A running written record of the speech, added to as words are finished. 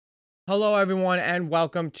Hello, everyone, and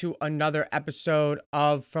welcome to another episode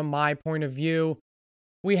of From My Point of View.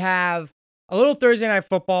 We have a little Thursday Night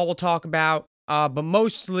Football we'll talk about, but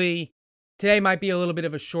mostly today might be a little bit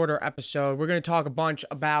of a shorter episode. We're going to talk a bunch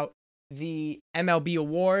about the MLB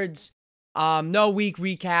awards. No week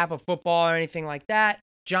recap of football or anything like that.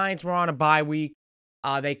 Giants were on a bye week.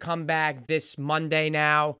 They come back this Monday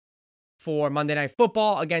now for Monday Night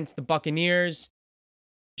Football against the Buccaneers.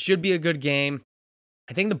 Should be a good game.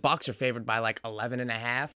 I think the Bucs are favored by like 11 and a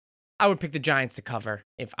half. I would pick the Giants to cover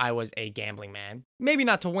if I was a gambling man. Maybe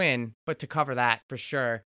not to win, but to cover that for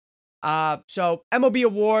sure. So MLB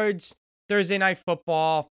awards, Thursday Night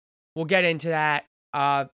Football. We'll get into that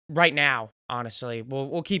right now, honestly.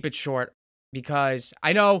 We'll keep it short because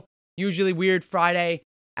I know usually weird Friday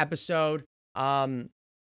episode. I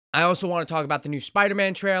also want to talk about the new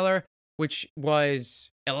Spider-Man trailer, which was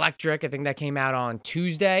electric. I think that came out on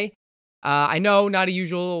Tuesday. I know not a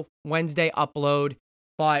usual Wednesday upload,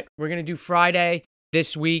 but we're going to do Friday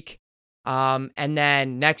this week. And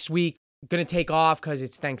then next week, going to take off because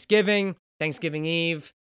it's Thanksgiving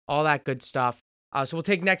Eve, all that good stuff. So we'll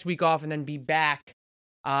take next week off and then be back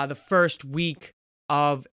the first week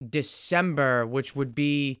of December, which would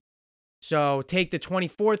be, so take the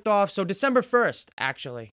 24th off. So December 1st,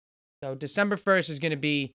 actually. So December 1st is going to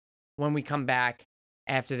be when we come back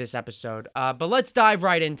after this episode. But let's dive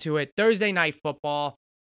right into it. Thursday Night Football.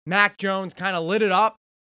 Mac Jones kind of lit it up.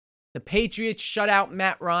 The Patriots shut out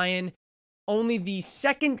Matt Ryan. Only the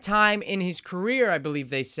second time in his career, I believe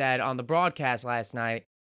they said on the broadcast last night,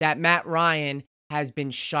 that Matt Ryan has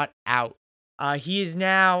been shut out. He is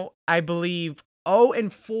now, I believe,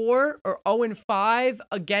 0-4 or 0-5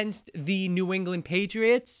 against the New England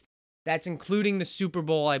Patriots. That's including the Super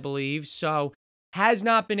Bowl, I believe. So has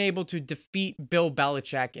not been able to defeat Bill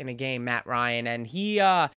Belichick in a game, Matt Ryan, and he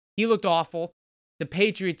looked awful. The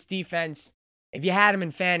Patriots defense, if you had him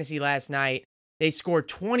in fantasy last night, they scored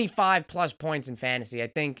 25 plus points in fantasy. I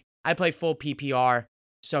think I play full PPR,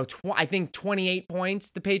 so I think 28 points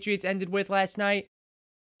the Patriots ended with last night.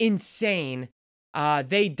 Insane.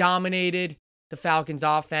 They dominated the Falcons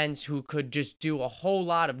offense, who could just do a whole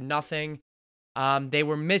lot of nothing. They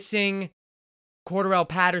were missing Cordarrelle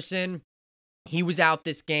Patterson. He was out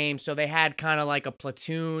this game, so they had kind of like a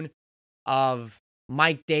platoon of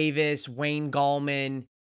Mike Davis, Wayne Gallman,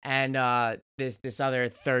 and this other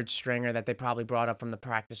third stringer that they probably brought up from the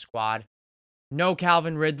practice squad. No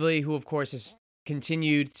Calvin Ridley, who of course has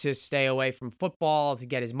continued to stay away from football to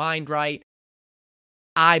get his mind right.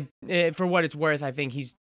 For what it's worth, I think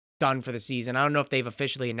he's done for the season. I don't know if they've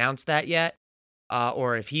officially announced that yet,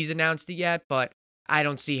 or if he's announced it yet, but I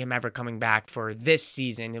don't see him ever coming back for this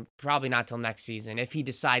season, probably not till next season, if he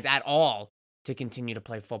decides at all to continue to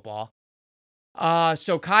play football.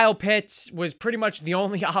 So Kyle Pitts was pretty much the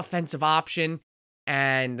only offensive option,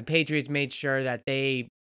 and the Patriots made sure that they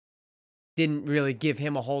didn't really give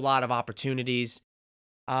him a whole lot of opportunities.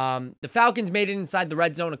 The Falcons made it inside the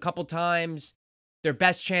red zone a couple times. Their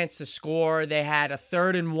best chance to score, they had a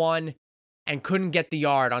 3rd and 1 and couldn't get the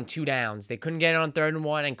yard on 2 downs. They couldn't get it on 3rd and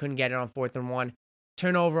 1 and couldn't get it on 4th and 1.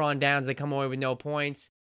 Turnover on downs, they come away with no points.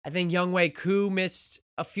 I think Younghoe Koo missed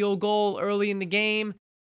a field goal early in the game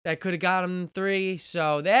that could have got them 3.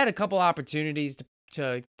 So they had a couple opportunities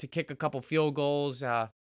to kick a couple field goals. They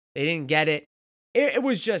didn't get it. It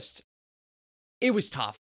was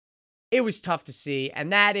tough. It was tough to see.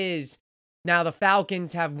 And that is, now the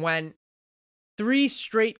Falcons have went 3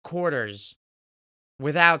 straight quarters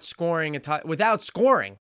without scoring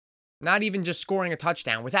not even just scoring a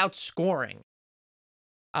touchdown, without scoring.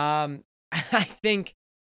 I think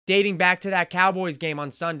dating back to that Cowboys game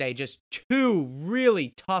on Sunday, just 2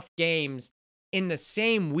 really tough games in the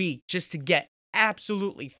same week just to get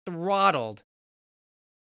absolutely throttled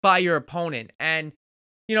by your opponent. And,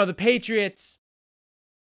 the Patriots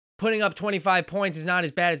putting up 25 points is not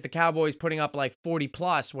as bad as the Cowboys putting up like 40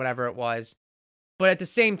 plus, whatever it was. But at the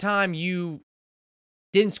same time, you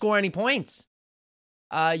didn't score any points.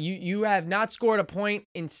 You have not scored a point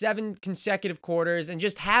in 7 consecutive quarters, and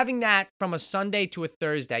just having that from a Sunday to a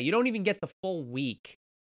Thursday, you don't even get the full week,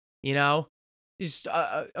 just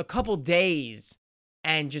a couple days,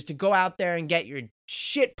 and just to go out there and get your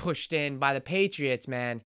shit pushed in by the Patriots,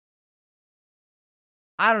 man.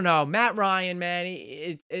 I don't know. Matt Ryan, man,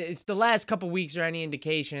 if the last couple weeks are any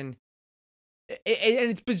indication, and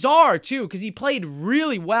it's bizarre, too, because he played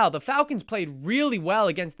really well. The Falcons played really well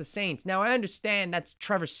against the Saints. Now, I understand that's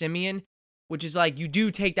Trevor Siemian, which is like, you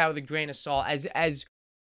do take that with a grain of salt. As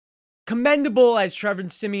commendable as Trevor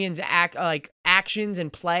Siemian's actions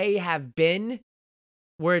and play have been,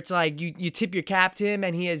 where it's like you tip your cap to him,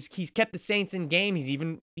 and he's kept the Saints in game. He's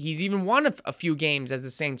even won a few games as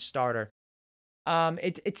the Saints starter.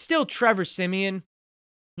 It's still Trevor Siemian.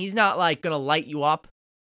 He's not like gonna light you up,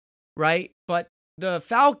 right? But the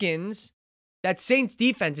Falcons, that Saints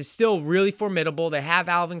defense is still really formidable. They have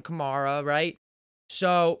Alvin Kamara, right?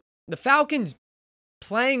 So the Falcons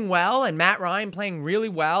playing well and Matt Ryan playing really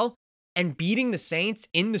well and beating the Saints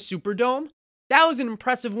in the Superdome, that was an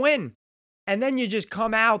impressive win. And then you just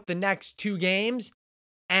come out the next two games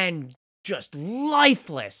and just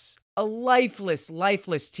lifeless. A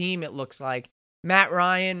lifeless team, it looks like. Matt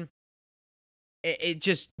Ryan, it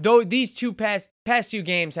just, though these past two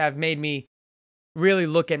games have made me really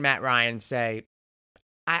look at Matt Ryan and say,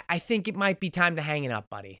 I think it might be time to hang it up,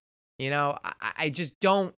 buddy. I just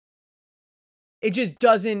don't, it just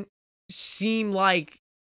doesn't seem like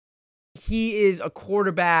he is a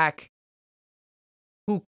quarterback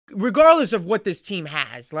who, regardless of what this team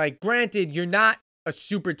has, like, granted, you're not a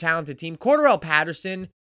super talented team. Cordarrelle Patterson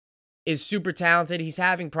is super talented. He's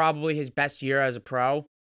having probably his best year as a pro,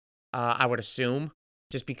 I would assume,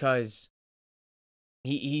 just because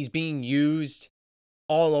he's being used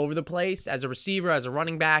all over the place as a receiver, as a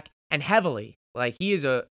running back, and heavily. Like, he is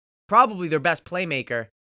probably their best playmaker.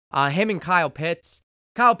 Him and Kyle Pitts.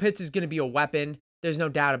 Kyle Pitts is going to be a weapon. There's no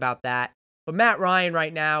doubt about that. But Matt Ryan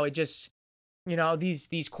right now, it just,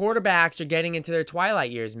 these quarterbacks are getting into their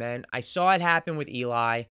twilight years, man. I saw it happen with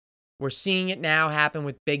Eli. We're seeing it now happen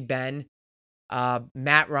with Big Ben.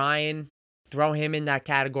 Matt Ryan, throw him in that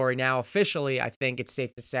category now. Officially, I think it's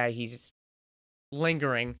safe to say he's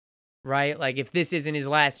lingering, right? Like, if this isn't his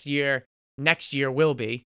last year, next year will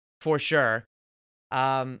be, for sure.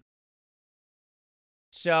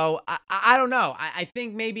 So, I don't know. I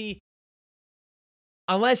think maybe,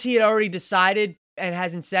 unless he had already decided and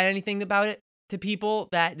hasn't said anything about it to people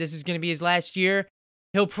that this is going to be his last year,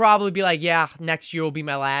 he'll probably be like, yeah, next year will be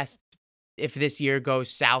my last if this year goes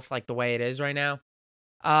south like the way it is right now.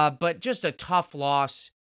 But just a tough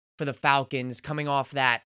loss for the Falcons coming off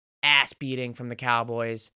that ass beating from the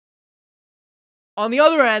Cowboys. On the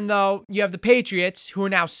other end, though, you have the Patriots, who are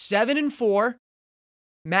now 7-4.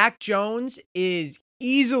 Mac Jones is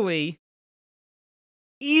easily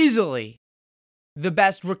the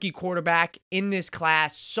best rookie quarterback in this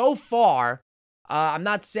class so far. I'm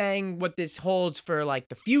not saying what this holds for like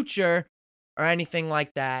the future or anything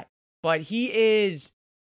like that, but he is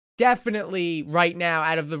definitely right now,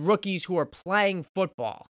 out of the rookies who are playing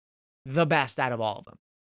football, the best out of all of them.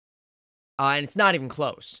 And it's not even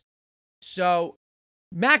close. So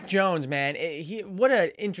Mac Jones, man, what an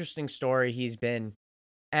interesting story he's been.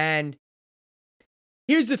 And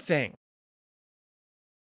here's the thing.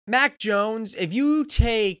 Mac Jones, if you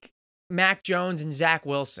take Mac Jones and Zach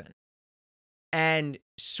Wilson and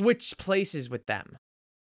switch places with them,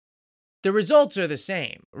 the results are the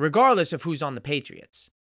same, regardless of who's on the Patriots.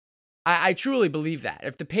 I truly believe that.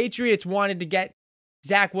 If the Patriots wanted to get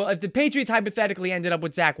if the Patriots hypothetically ended up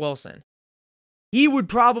with Zach Wilson, he would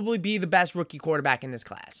probably be the best rookie quarterback in this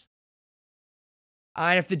class.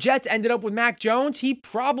 And if the Jets ended up with Mac Jones, he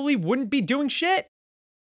probably wouldn't be doing shit.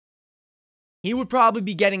 He would probably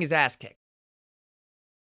be getting his ass kicked.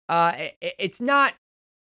 It's not,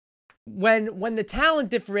 when the talent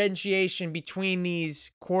differentiation between these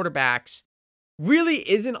quarterbacks really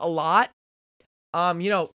isn't a lot.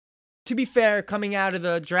 To be fair, coming into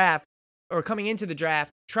the draft,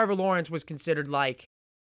 Trevor Lawrence was considered like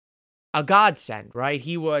a godsend, right?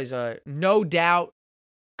 He was a no doubt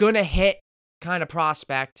gonna hit kind of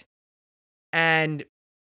prospect. And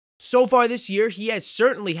so far this year, he has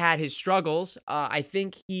certainly had his struggles. I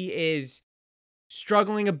think he is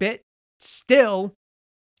struggling a bit still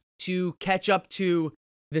to catch up to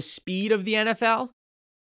the speed of the NFL.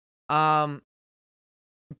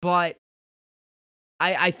 But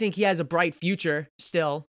I think he has a bright future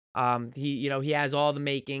still. He has all the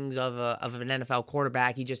makings of an NFL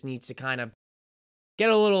quarterback. He just needs to kind of get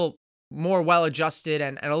a little more well-adjusted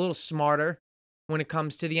and a little smarter when it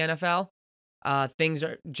comes to the NFL. Things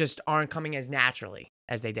aren't coming as naturally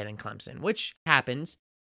as they did in Clemson, which happens.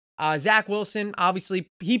 Zach Wilson, obviously,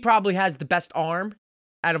 he probably has the best arm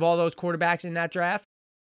out of all those quarterbacks in that draft.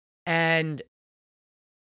 And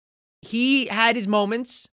he had his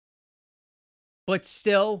moments, but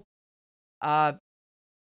still,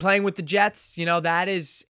 playing with the Jets, that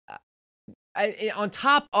is, on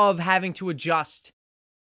top of having to adjust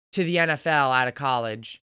to the NFL out of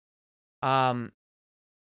college,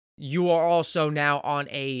 you are also now on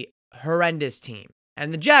a horrendous team.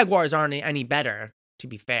 And the Jaguars aren't any better, to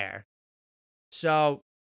be fair. So,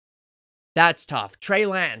 that's tough. Trey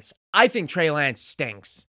Lance. I think Trey Lance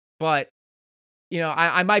stinks. But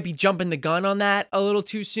I might be jumping the gun on that a little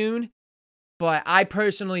too soon, but I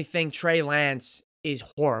personally think Trey Lance is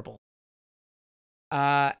horrible.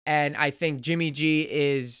 And I think Jimmy G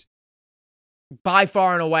is by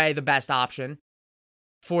far and away the best option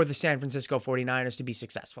for the San Francisco 49ers to be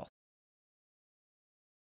successful.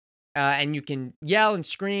 And you can yell and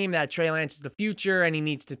scream that Trey Lance is the future and he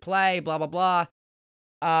needs to play, blah, blah, blah.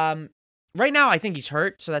 Right now, I think he's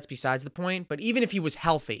hurt, so that's besides the point. But even if he was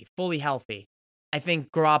healthy, fully healthy, I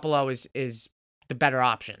think Garoppolo is the better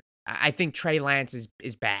option. I think Trey Lance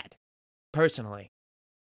is bad, personally.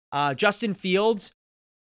 Justin Fields,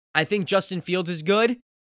 I think Justin Fields is good,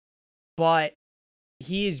 but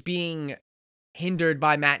he is being hindered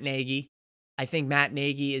by Matt Nagy. I think Matt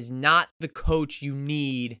Nagy is not the coach you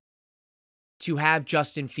need to have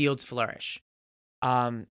Justin Fields flourish.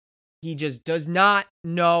 He just does not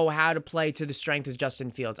know how to play to the strength of Justin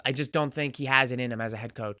Fields. I just don't think he has it in him as a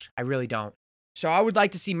head coach. I really don't. So I would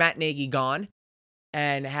like to see Matt Nagy gone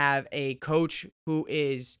and have a coach who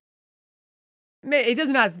is, it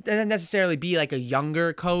doesn't necessarily be like a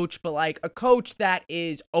younger coach, but like a coach that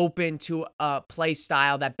is open to a play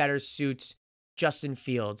style that better suits Justin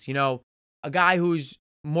Fields. A guy who's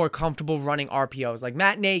more comfortable running RPOs. Like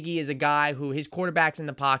Matt Nagy is a guy who his quarterback's in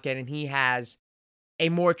the pocket and he has a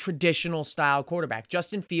more traditional style quarterback.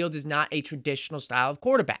 Justin Fields is not a traditional style of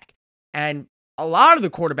quarterback. And a lot of the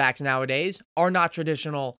quarterbacks nowadays are not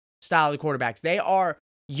traditional style of quarterbacks. They are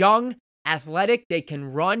young, athletic, they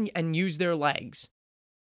can run and use their legs.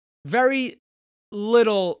 Very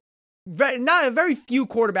few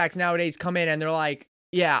quarterbacks nowadays come in and they're like,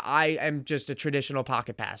 yeah, I am just a traditional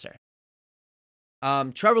pocket passer.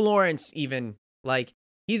 Trevor Lawrence even, like,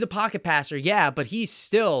 he's a pocket passer, yeah, but he's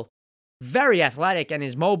still very athletic and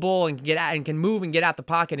is mobile and can move and get out the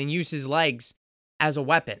pocket and use his legs as a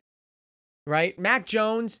weapon, right? Mac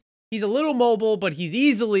Jones, he's a little mobile, but he's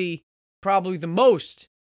easily probably the most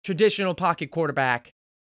traditional pocket quarterback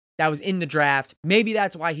that was in the draft. Maybe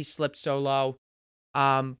that's why he slipped so low.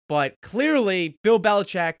 But clearly, Bill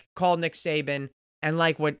Belichick called Nick Saban and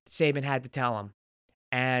liked what Saban had to tell him.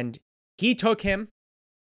 And he took him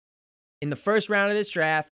in the first round of this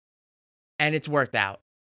draft, and it's worked out.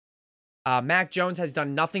 Mac Jones has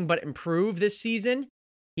done nothing but improve this season.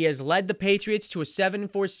 He has led the Patriots to a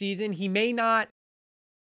 7-4 season. He may not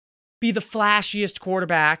be the flashiest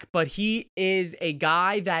quarterback, but he is a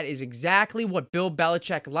guy that is exactly what Bill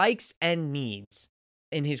Belichick likes and needs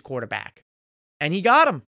in his quarterback. And he got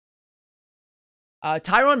him.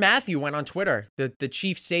 Tyrann Mathieu went on Twitter, the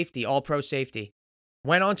chief safety, all-pro safety,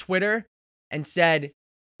 went on Twitter and said,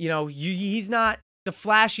 he's not the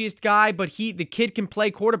flashiest guy, but the kid can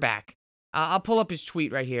play quarterback. I'll pull up his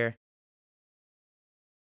tweet right here.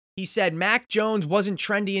 He said, Mac Jones wasn't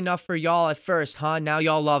trendy enough for y'all at first, huh? Now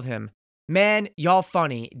y'all love him. Man, y'all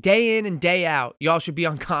funny. Day in and day out, y'all should be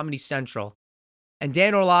on Comedy Central. And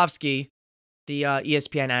Dan Orlovsky, the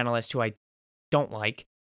ESPN analyst who I don't like,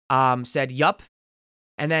 said, yup.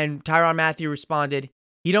 And then Tyrann Mathieu responded,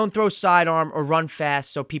 he don't throw sidearm or run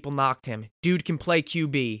fast, so people knocked him. Dude can play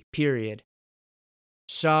QB, period.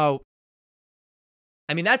 So,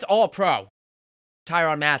 that's all pro.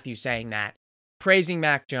 Tyrann Mathieu saying that, praising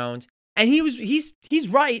Mac Jones. And he's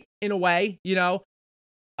right in a way,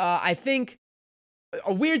 I think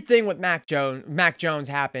a weird thing with Mac Jones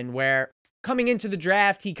happened where coming into the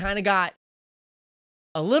draft, he kind of got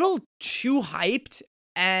a little too hyped,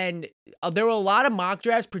 and there were a lot of mock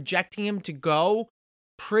drafts projecting him to go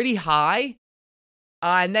pretty high.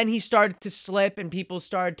 And then he started to slip and people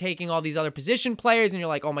started taking all these other position players and you're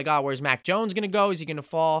like, oh my God, where's Mac Jones going to go? Is he going to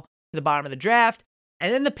fall to the bottom of the draft?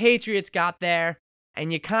 And then the Patriots got there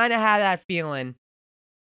and you kind of had that feeling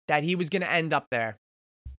that he was going to end up there.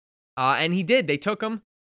 And he did. They took him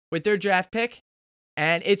with their draft pick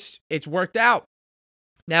and it's worked out.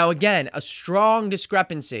 Now, again, a strong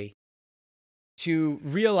discrepancy to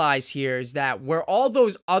realize here is that where all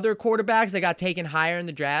those other quarterbacks that got taken higher in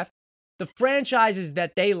the draft, the franchises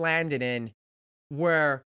that they landed in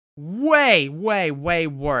were way, way, way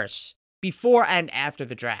worse before and after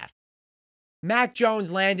the draft. Mac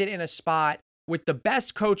Jones landed in a spot with the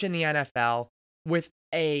best coach in the NFL, with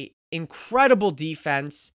a incredible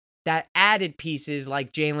defense that added pieces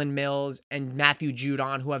like Jalen Mills and Matthew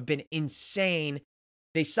Judon, who have been insane.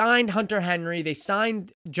 They signed Hunter Henry. They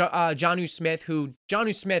signed Jonnu Smith, who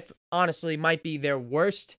Jonnu Smith, honestly, might be their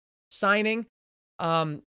worst signing.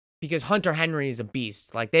 Because Hunter Henry is a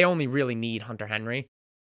beast. Like, they only really need Hunter Henry.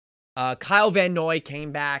 Kyle Van Noy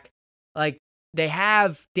came back. Like, they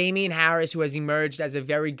have Damian Harris, who has emerged as a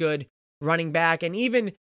very good running back. And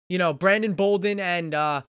even, Brandon Bolden and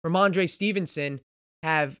Ramondre Stevenson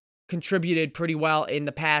have contributed pretty well in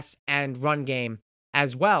the pass and run game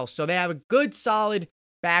as well. So they have a good, solid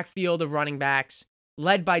backfield of running backs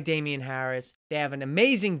led by Damian Harris. They have an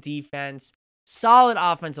amazing defense, solid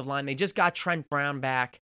offensive line. They just got Trent Brown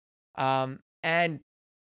back. And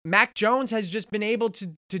Mac Jones has just been able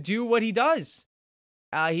to do what he does.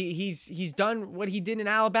 He's done what he did in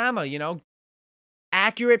Alabama,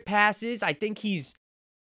 accurate passes. I think he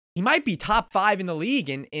might be top 5 in the league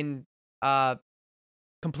in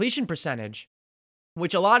completion percentage,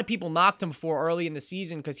 which a lot of people knocked him for early in the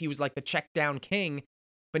season because he was like the check down king.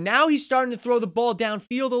 But now he's starting to throw the ball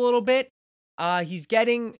downfield a little bit. He's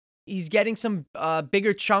getting some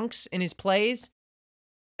bigger chunks in his plays.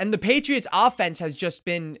 And the Patriots offense has just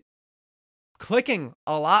been clicking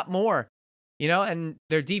a lot more, and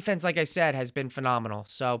their defense, like I said, has been phenomenal.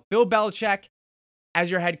 So Bill Belichick as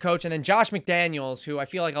your head coach, and then Josh McDaniels, who I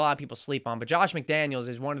feel like a lot of people sleep on, but Josh McDaniels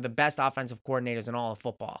is one of the best offensive coordinators in all of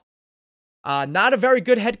football. Not a very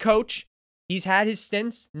good head coach. He's had his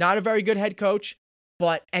stints. Not a very good head coach,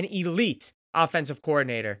 but an elite offensive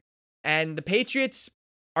coordinator. And the Patriots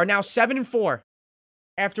are now 7-4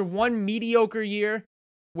 after one mediocre year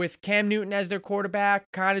with Cam Newton as their quarterback,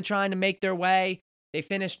 kind of trying to make their way. They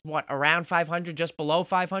finished, around 500, just below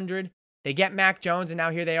 500. They get Mac Jones, and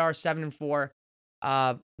now here they are, 7-4,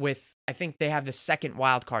 with, I think they have the second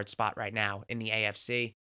wild card spot right now in the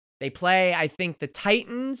AFC. They play, I think, the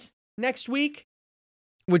Titans next week,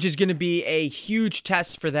 which is going to be a huge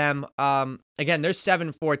test for them. Again, they're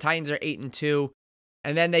 7-4. Titans are 8-2.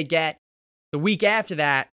 And then they get, the week after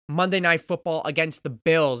that, Monday Night Football against the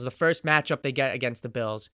Bills, the first matchup they get against the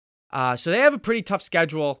Bills. So they have a pretty tough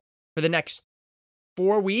schedule for the next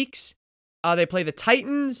 4 weeks. They play the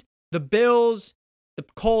Titans, the Bills, the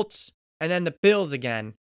Colts, and then the Bills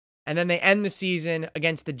again. And then they end the season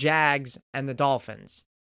against the Jags and the Dolphins.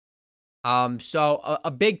 So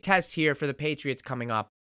a big test here for the Patriots coming up.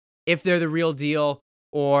 If they're the real deal,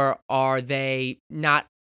 or are they not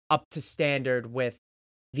up to standard with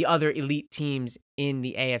the other elite teams in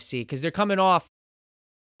the AFC? Because they're coming off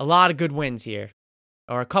a lot of good wins here,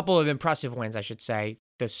 or a couple of impressive wins, I should say.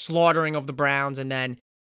 The slaughtering of the Browns and then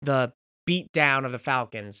the beatdown of the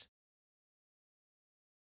Falcons.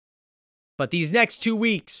 But these next 2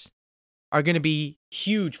 weeks are going to be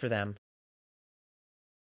huge for them.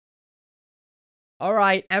 All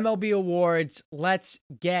right, MLB awards. Let's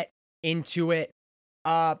get into it.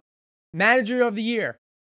 Manager of the Year.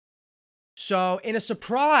 So, in a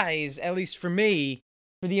surprise, at least for me,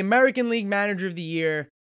 for the American League Manager of the Year,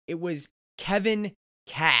 it was Kevin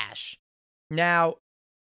Cash. Now,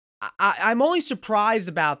 I'm only surprised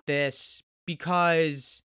about this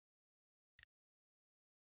because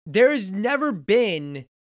there's never been,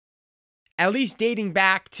 at least dating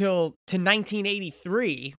back to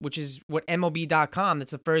 1983, which is what MLB.com,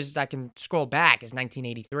 that's the first I can scroll back, is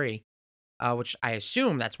 1983, which I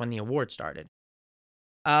assume that's when the award started.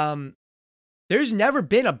 There's never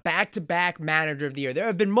been a back-to-back Manager of the Year. There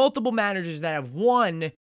have been multiple managers that have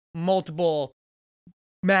won multiple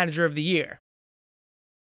Manager of the Year.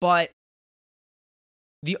 But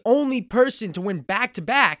the only person to win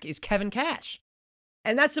back-to-back is Kevin Cash.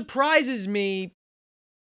 And that surprises me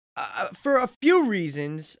for a few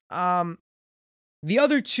reasons. The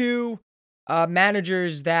other two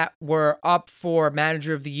managers that were up for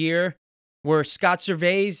Manager of the Year were Scott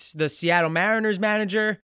Servais, the Seattle Mariners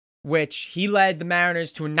manager, which he led the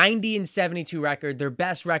Mariners to a 90-72 record, their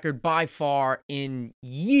best record by far in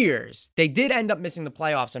years. They did end up missing the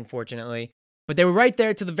playoffs, unfortunately, but they were right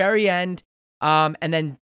there to the very end. And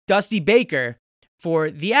then Dusty Baker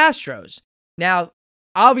for the Astros. Now,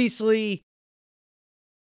 obviously,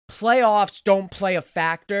 playoffs don't play a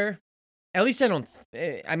factor. At least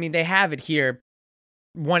they have it here.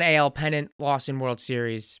 One AL pennant, loss in World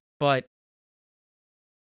Series, but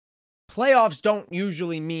playoffs don't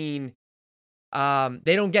usually mean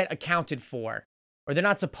they don't get accounted for, or they're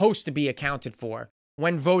not supposed to be accounted for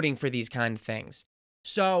when voting for these kind of things.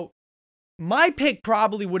 So my pick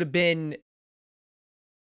probably would have been,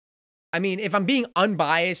 if I'm being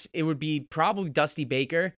unbiased, it would be probably Dusty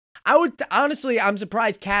Baker. I'm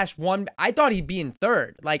surprised Cash won. I thought he'd be in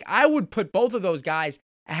third. I would put both of those guys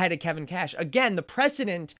ahead of Kevin Cash. Again, the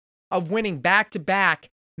precedent of winning back-to-back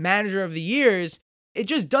Manager of the Years, it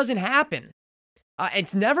just doesn't happen.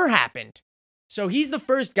 It's never happened. So he's the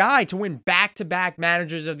first guy to win back-to-back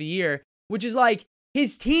Managers of the Year, which is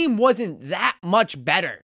his team wasn't that much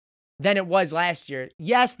better than it was last year.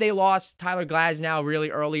 Yes, they lost Tyler Glasnow really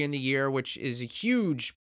early in the year, which is a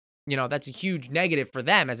huge, that's a huge negative for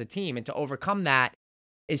them as a team. And to overcome that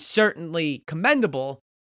is certainly commendable.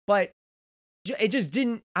 But it just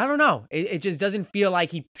didn't. I don't know. It just doesn't feel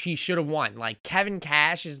like he should have won. Like Kevin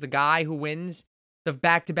Cash is the guy who wins the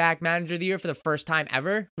back-to-back manager of the year for the first time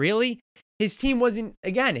ever. Really? His team wasn't,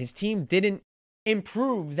 again, his team didn't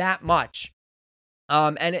improve that much.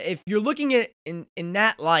 And if you're looking at it in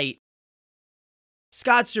that light,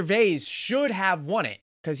 Scott Servais should have won it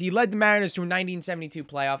because he led the Mariners to a 1972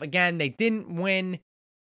 playoff. Again, they didn't win.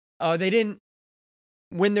 They didn't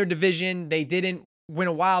win their division. They didn't win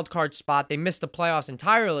a wild card spot. They missed the playoffs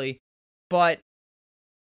entirely, but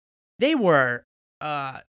they were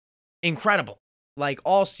incredible. Like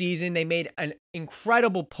all season, they made an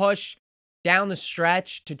incredible push down the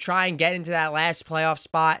stretch to try and get into that last playoff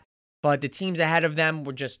spot, but the teams ahead of them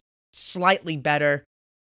were just slightly better.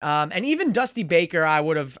 And even Dusty Baker, I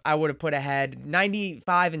would have put ahead.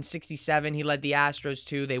 95 and 67, he led the Astros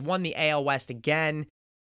too. They won the AL West again.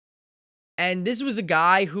 And this was a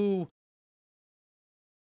guy who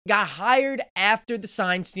got hired after the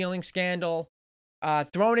sign stealing scandal,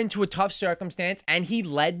 thrown into a tough circumstance, and he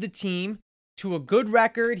led the team to a good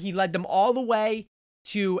record. He led them all the way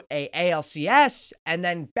to a ALCS and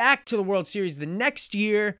then back to the World Series the next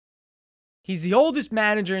year. He's the oldest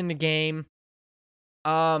manager in the game.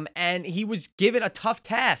 And he was given a tough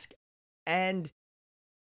task. And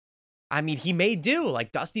I mean, he made do.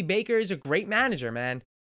 Like Dusty Baker is a great manager, man.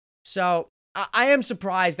 So I am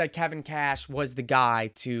surprised that Kevin Cash was the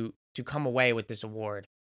guy to come away with this award,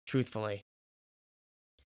 truthfully.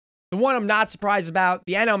 The one I'm not surprised about,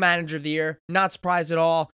 the NL Manager of the Year, not surprised at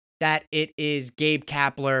all that it is Gabe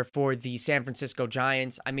Kapler for the San Francisco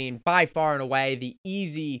Giants. I mean, by far and away, the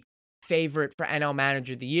easy favorite for NL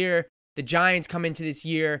Manager of the Year. The Giants come into this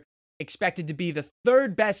year expected to be the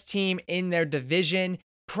third best team in their division,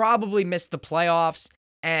 probably missed the playoffs,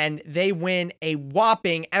 and they win a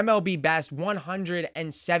whopping MLB best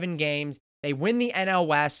 107 games. They win the NL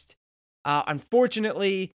West.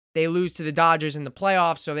 Unfortunately, they lose to the Dodgers in the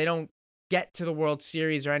playoffs, so they don't get to the World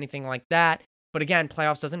Series or anything like that. But again,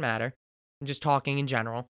 playoffs doesn't matter. I'm just talking in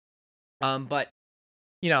general. But,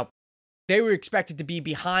 you know, they were expected to be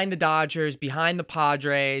behind the Dodgers, behind the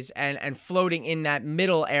Padres, and floating in that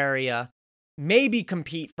middle area, maybe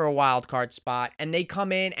compete for a wild card spot. And they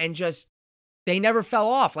come in and just, they never fell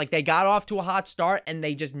off. Like they got off to a hot start and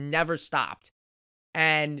they just never stopped.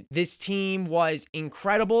 And this team was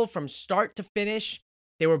incredible from start to finish.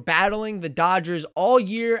 They were battling the Dodgers all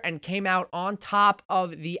year and came out on top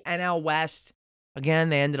of the NL West. Again,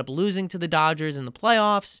 they ended up losing to the Dodgers in the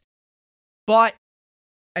playoffs. But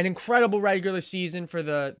an incredible regular season for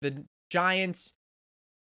the Giants.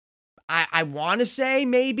 I want to say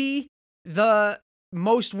maybe the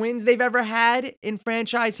most wins they've ever had in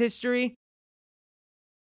franchise history.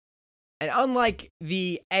 And unlike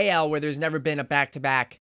the AL, where there's never been a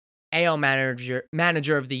back-to-back AL manager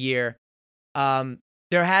of the year,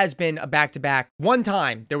 there has been a back-to-back. One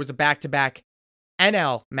time, there was a back-to-back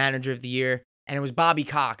NL manager of the year, and it was Bobby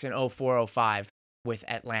Cox in 04-05 with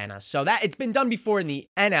Atlanta. So that it's been done before in the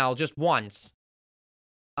NL just once.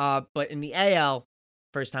 But in the AL,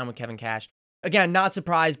 first time with Kevin Cash. Again, not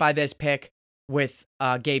surprised by this pick with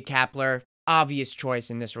Gabe Kapler. Obvious choice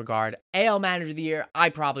in this regard. AL Manager of the Year, I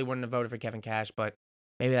probably wouldn't have voted for Kevin Cash, but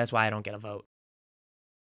maybe that's why I don't get a vote.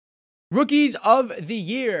 Rookies of the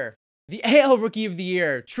Year. The AL Rookie of the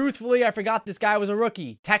Year. Truthfully, I forgot this guy was a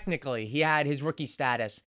rookie. Technically, he had his rookie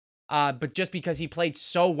status. But just because he played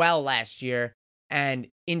so well last year and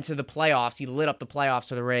into the playoffs, he lit up the playoffs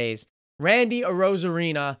for the Rays. Randy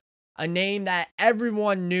Arozarena, a name that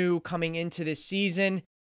everyone knew coming into this season.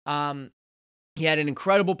 He had an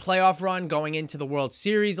incredible playoff run going into the World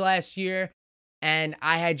Series last year, and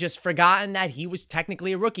I had just forgotten that he was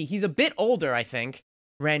technically a rookie. He's a bit older, I think,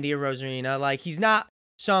 Randy Arozarena. Like, he's not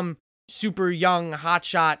some super young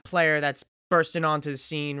hotshot player that's bursting onto the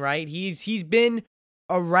scene, right? He's been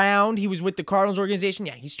around. He was with the Cardinals organization.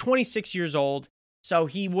 Yeah, he's 26 years old, so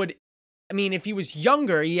he would, I mean, if he was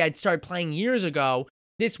younger, he had started playing years ago,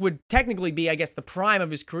 this would technically be, I guess, the prime of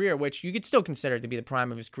his career, which you could still consider to be the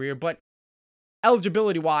prime of his career, but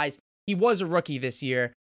eligibility-wise, he was a rookie this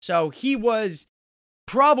year, so he was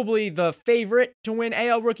probably the favorite to win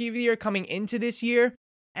AL Rookie of the Year coming into this year,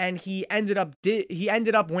 and he ended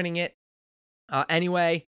up winning it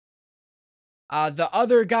anyway. The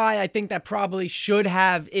other guy I think that probably should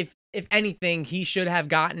have, if anything, he should have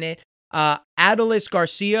gotten it. Adolis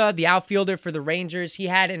Garcia, the outfielder for the Rangers, he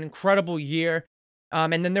had an incredible year.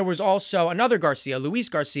 And then there was also another Garcia, Luis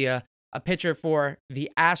Garcia, a pitcher for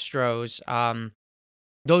the Astros.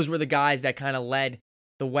 Those were the guys that kind of led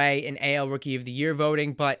the way in AL Rookie of the Year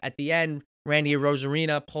voting. But at the end, Randy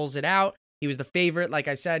Arozarena pulls it out. He was the favorite, like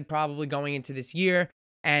I said, probably going into this year.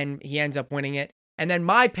 and he ends up winning it. And then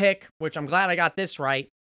my pick, which I'm glad I got this right,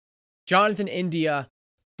 Jonathan India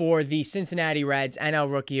for the Cincinnati Reds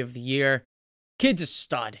NL Rookie of the Year. Kid's a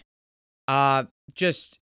stud.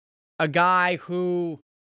 Just a guy who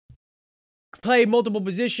played multiple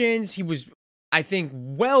positions. He was, I think,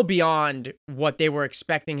 well beyond what they were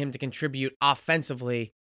expecting him to contribute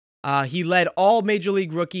offensively. He led all Major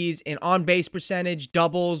League rookies in on-base percentage,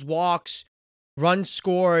 doubles, walks, runs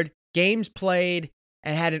scored, games played,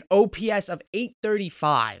 and had an OPS of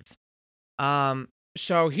 835.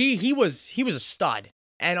 So he was a stud.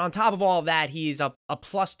 And on top of all of that, he's a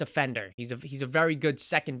plus defender. He's a very good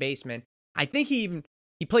second baseman. I think he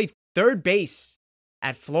played third base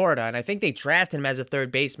at Florida, and I think they drafted him as a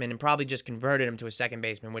third baseman and probably just converted him to a second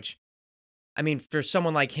baseman, which, I mean, for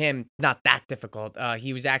someone like him, not that difficult.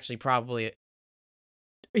 He was actually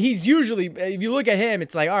he's usually, if you look at him,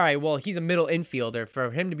 it's like, all right, well, he's a middle infielder.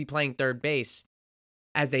 For him to be playing third base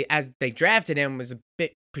as they drafted him was a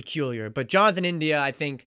bit peculiar. But Jonathan India, I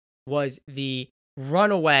think, was the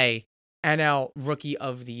runaway NL Rookie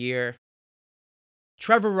of the Year.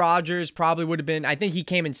 Trevor Rogers probably would have been, I think he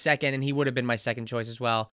came in second, and he would have been my second choice as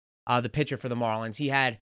well. The pitcher for the Marlins. He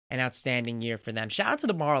had an outstanding year for them. Shout out to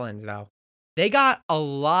the Marlins, though. They got a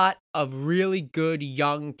lot of really good,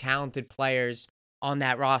 young, talented players on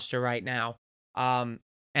that roster right now. And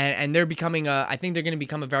they're becoming I think they're going to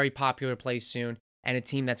become a very popular place soon, and a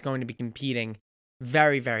team that's going to be competing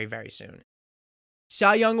very, very, very soon.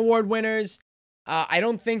 Cy Young Award winners, I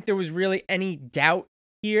don't think there was really any doubt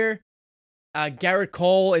here. Garrett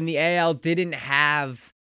Cole in the AL didn't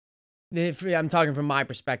have, I'm talking from my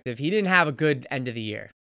perspective, he didn't have a good end of the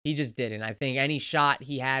year. He just didn't. I think any shot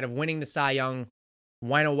he had of winning the Cy Young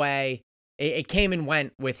went away. It came and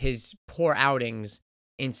went with his poor outings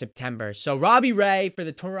in September. So Robbie Ray for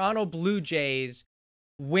the Toronto Blue Jays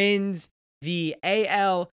wins the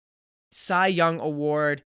AL Cy Young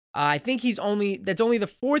Award. I think that's only the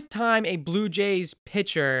fourth time a Blue Jays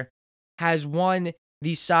pitcher has won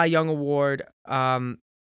the Cy Young Award.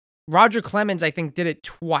 Roger Clemens, I think, did it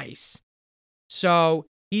twice. So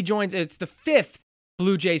he joins, it's the fifth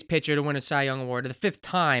Blue Jays pitcher to win a Cy Young Award, the fifth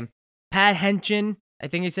time. Pat Henchen, I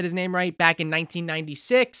think I said his name right, back in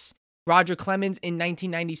 1996. Roger Clemens in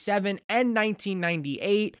 1997 and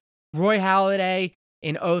 1998. Roy Halladay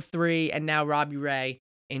in 2003, and now Robbie Ray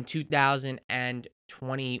in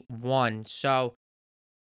 2021. So,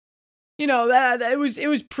 you know, that it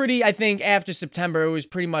was pretty, I think, after September, it was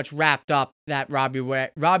pretty much wrapped up that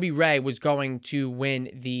Robbie Ray was going to win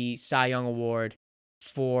the Cy Young Award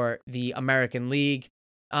for the American League.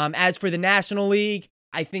 As for the National League,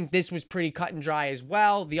 I think this was pretty cut and dry as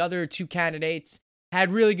well. The other two candidates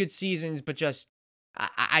had really good seasons, but just,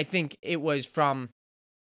 I think it was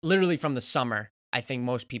literally from the summer. I think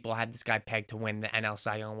most people had this guy pegged to win the NL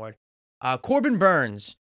Cy Young Award. Corbin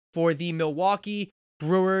Burns for the Milwaukee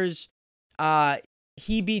Brewers.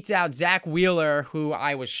 He beats out Zach Wheeler, who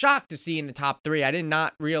I was shocked to see in the top three. I did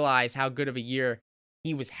not realize how good of a year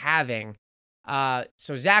he was having.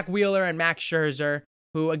 So Zach Wheeler and Max Scherzer,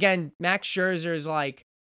 who, again, Max Scherzer is like,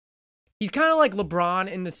 he's kind of like LeBron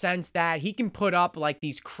in the sense that he can put up like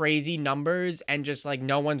these crazy numbers and just like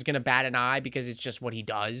no one's going to bat an eye because it's just what he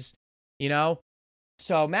does, you know?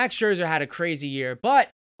 So Max Scherzer had a crazy year, but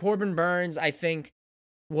Corbin Burns, I think,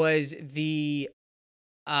 was he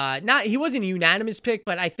wasn't a unanimous pick,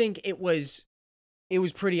 but I think it was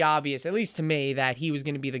pretty obvious, at least to me, that he was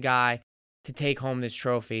going to be the guy to take home this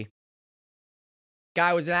trophy.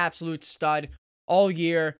 Guy was an absolute stud all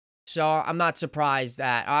year, so I'm not surprised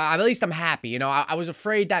that, at least I'm happy. You know, I was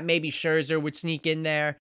afraid that maybe Scherzer would sneak in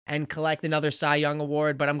there and collect another Cy Young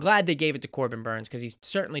Award, but I'm glad they gave it to Corbin Burns because he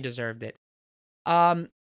certainly deserved it.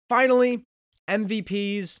 Finally,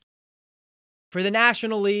 MVPs. For the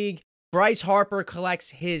National League, Bryce Harper collects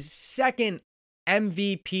his second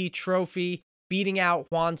MVP trophy, beating out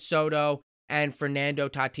Juan Soto and Fernando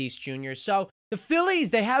Tatis Jr. So the Phillies,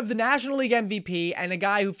 they have the National League MVP and a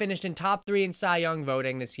guy who finished in top 3 in Cy Young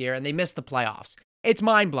voting this year, and they missed the playoffs. It's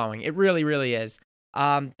mind-blowing. It really, really is.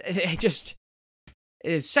 It's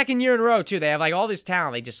second year in a row, too. They have, like, all this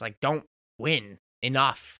talent. They just, like, don't win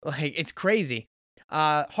enough. Like, it's crazy.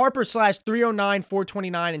 Harper slashed 309,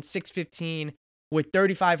 429, and 615 with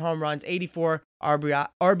 35 home runs, 84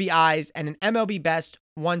 RBIs, and an MLB best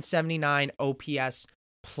 179 OPS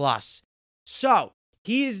plus. So,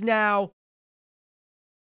 he is now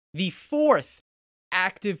the fourth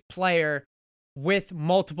active player with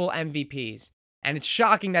multiple MVPs. And it's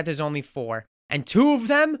shocking that there's only 4. And 2 of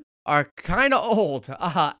them are kind of old.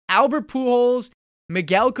 Albert Pujols,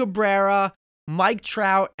 Miguel Cabrera, Mike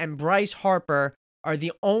Trout, and Bryce Harper are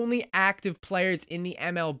the only active players in the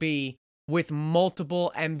MLB with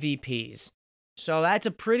multiple MVPs. So that's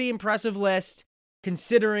a pretty impressive list,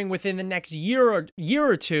 considering within the next year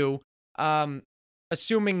or two,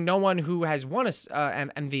 assuming no one who has won a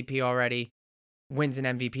MVP already wins an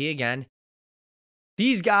MVP again.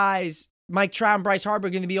 These guys, Mike Trout and Bryce Harper,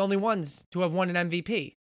 are going to be the only ones to have won an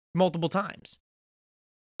MVP multiple times.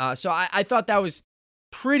 So I thought that was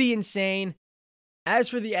pretty insane. As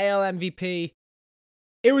for the AL MVP,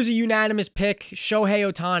 it was a unanimous pick.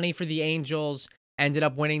 Shohei Ohtani for the Angels ended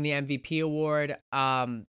up winning the MVP award.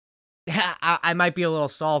 I might be a little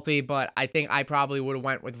salty, but I think I probably would have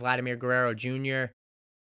went with Vladimir Guerrero Jr.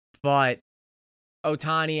 But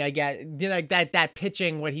Ohtani, I get like that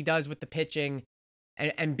pitching, what he does with the pitching,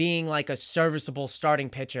 and being like a serviceable starting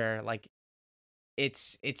pitcher, like it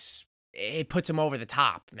puts him over the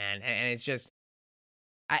top, man. And it's just,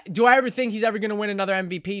 do I ever think he's ever going to win another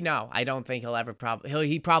MVP? No, I don't think he'll ever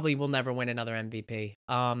he probably will never win another MVP.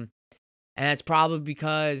 And that's probably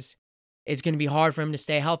because it's going to be hard for him to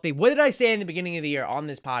stay healthy. What did I say in the beginning of the year on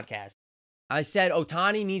this podcast? I said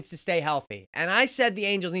Ohtani needs to stay healthy. And I said the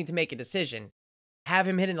Angels need to make a decision. Have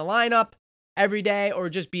him hit in the lineup every day or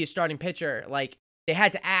just be a starting pitcher. Like, they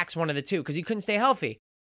had to axe one of the two because he couldn't stay healthy.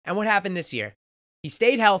 And what happened this year? He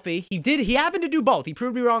stayed healthy. He happened to do both. He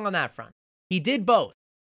proved me wrong on that front. He did both.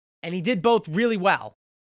 And he did both really well.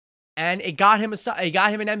 And it got him an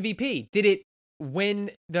MVP. Did it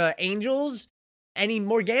win the Angels any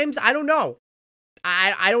more games? I don't know.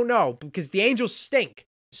 I don't know because the Angels stink.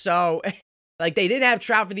 So, like, they didn't have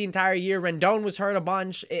Trout for the entire year. Rendon was hurt a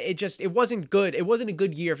bunch. It wasn't good. It wasn't a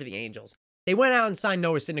good year for the Angels. They went out and signed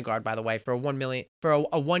Noah Syndergaard, by the way, for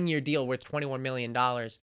a one-year deal worth $21 million.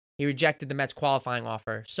 He rejected the Mets qualifying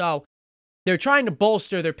offer. So, they're trying to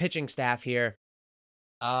bolster their pitching staff here.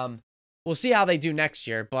 We'll see how they do next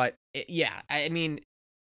year, but I mean,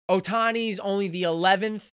 Ohtani's only the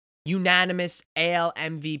 11th unanimous AL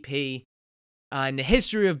MVP in the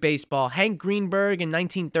history of baseball. Hank Greenberg in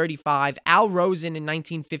 1935, Al Rosen in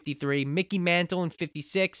 1953, Mickey Mantle in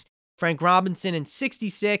 56, Frank Robinson in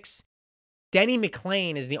 66. Denny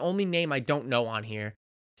McLain is the only name I don't know on here.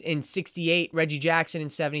 In 68, Reggie Jackson in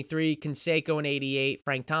 73, Canseco in 88,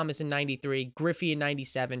 Frank Thomas in 93, Griffey in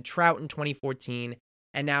 97, Trout in 2014,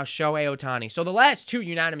 and now Shohei Ohtani. So the last two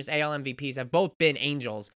unanimous AL MVPs have both been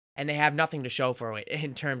Angels, and they have nothing to show for it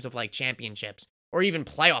in terms of like championships or even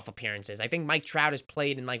playoff appearances. I think Mike Trout has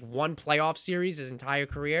played in like one playoff series his entire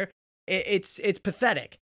career. It's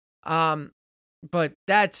pathetic. But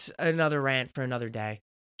that's another rant for another day.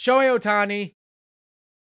 Shohei Ohtani,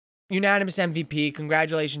 unanimous MVP.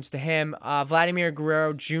 Congratulations to him. Vladimir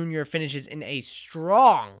Guerrero Jr. finishes in a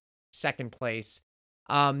strong second place.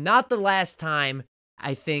 Not the last time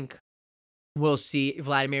I think we'll see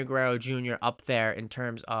Vladimir Guerrero Jr. up there in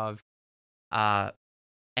terms of AL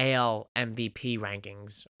MVP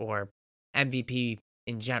rankings or MVP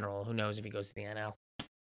in general. Who knows if he goes to the NL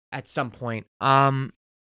at some point. But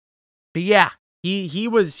yeah, he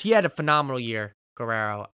had a phenomenal year,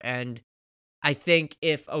 Guerrero, and I think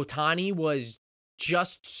if Ohtani was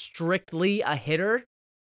just strictly a hitter,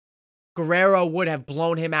 Guerrero would have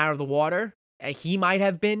blown him out of the water. He might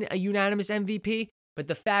have been a unanimous MVP, but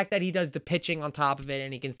the fact that he does the pitching on top of it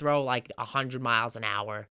and he can throw like 100 miles an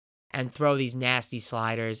hour and throw these nasty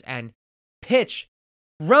sliders and pitch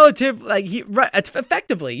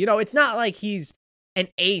effectively. You know, it's not like he's an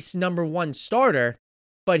ace number one starter,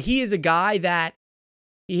 but he is a guy that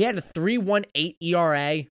he had a 3.18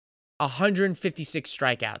 ERA, 156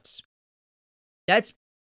 strikeouts. That's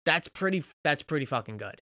pretty fucking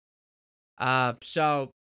good.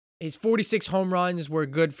 So his 46 home runs were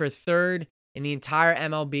good for third in the entire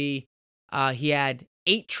MLB. He had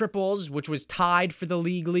 8 triples, which was tied for the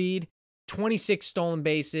league lead, 26 stolen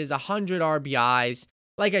bases, 100 RBIs.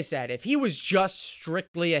 Like I said, if he was just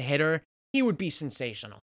strictly a hitter, he would be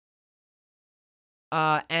sensational.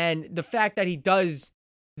 And the fact that he does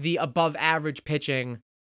the above average pitching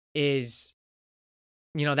is,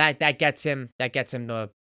 you know, that gets him the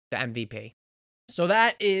MVP. So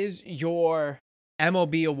that is your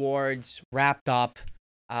MLB awards wrapped up.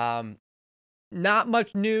 Not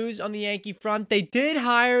much news on the Yankee front. They did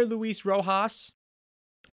hire Luis Rojas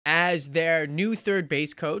as their new third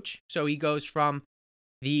base coach. So he goes from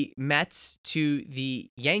the Mets to the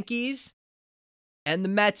Yankees. And the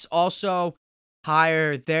Mets also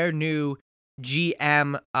hire their new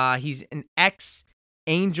GM. He's an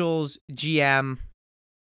ex-Angels GM.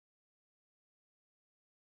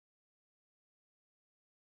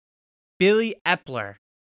 Billy Epler.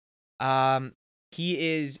 He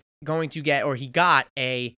is going to get, or he got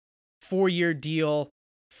a 4-year deal,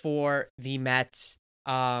 for the Mets.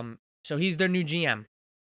 So he's their new GM.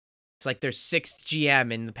 It's like their sixth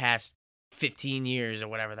GM in the past 15 years or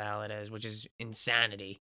whatever the hell it is, which is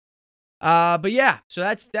insanity. But yeah, so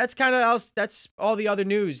that's kind of else. That's all the other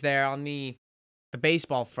news there on the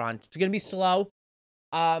baseball front. It's gonna be slow.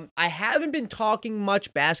 I haven't been talking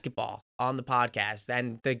much basketball on the podcast,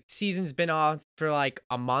 and the season's been off for like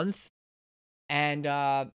a month. And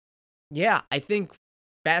yeah, I think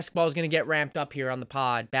basketball is gonna get ramped up here on the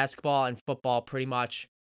pod. Basketball and football, pretty much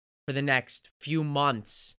for the next few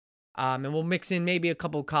months. And we'll mix in maybe a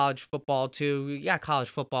couple college football too. We got college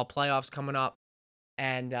football playoffs coming up,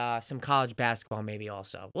 and some college basketball maybe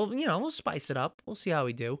also. Well, we'll spice it up. We'll see how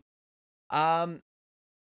we do.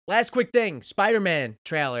 Last quick thing, Spider-Man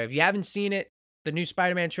trailer. If you haven't seen it, the new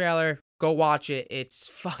Spider-Man trailer, go watch it. It's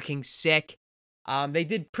fucking sick. They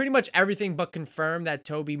did pretty much everything but confirm that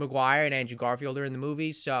Tobey Maguire and Andrew Garfield are in the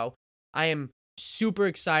movie, so I am super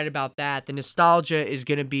excited about that. The nostalgia is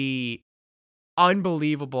going to be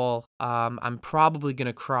unbelievable. I'm probably going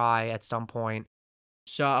to cry at some point.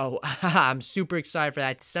 So I'm super excited for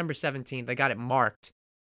that. December 17th. I got it marked.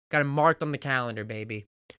 Got it marked on the calendar, baby.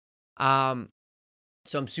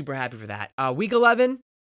 So I'm super happy for that. Week 11,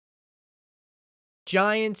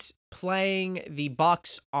 Giants playing the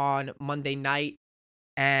Bucks on Monday night,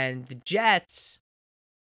 and the Jets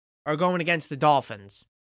are going against the Dolphins.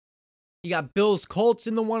 You got Bills Colts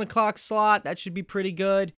in the 1 o'clock slot. That should be pretty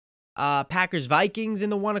good. Packers Vikings in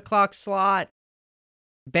the 1 o'clock slot.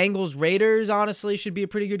 Bengals Raiders, honestly, should be a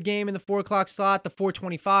pretty good game in the 4 o'clock slot. The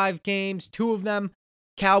 4:25 games, 2 of them.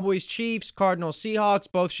 Cowboys Chiefs, Cardinals Seahawks,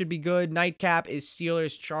 both should be good. Nightcap is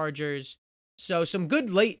Steelers Chargers. So some good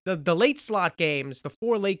the late slot games, the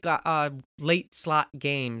 4 late slot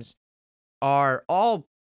games are all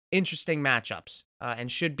interesting matchups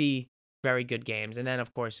and should be very good games. And then,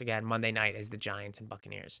 of course, again, Monday night is the Giants and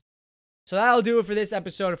Buccaneers. So that'll do it for this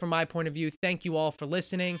episode from my point of view. Thank you all for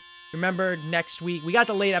listening. Remember, next week, we got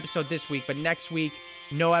the late episode this week, but next week,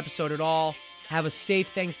 no episode at all. Have a safe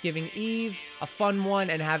Thanksgiving Eve, a fun one,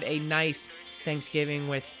 and have a nice Thanksgiving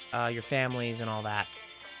with your families and all that.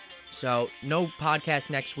 So no podcast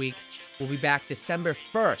next week. We'll be back December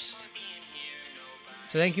 1st.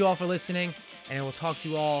 So thank you all for listening, and I will talk to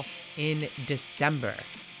you all in December.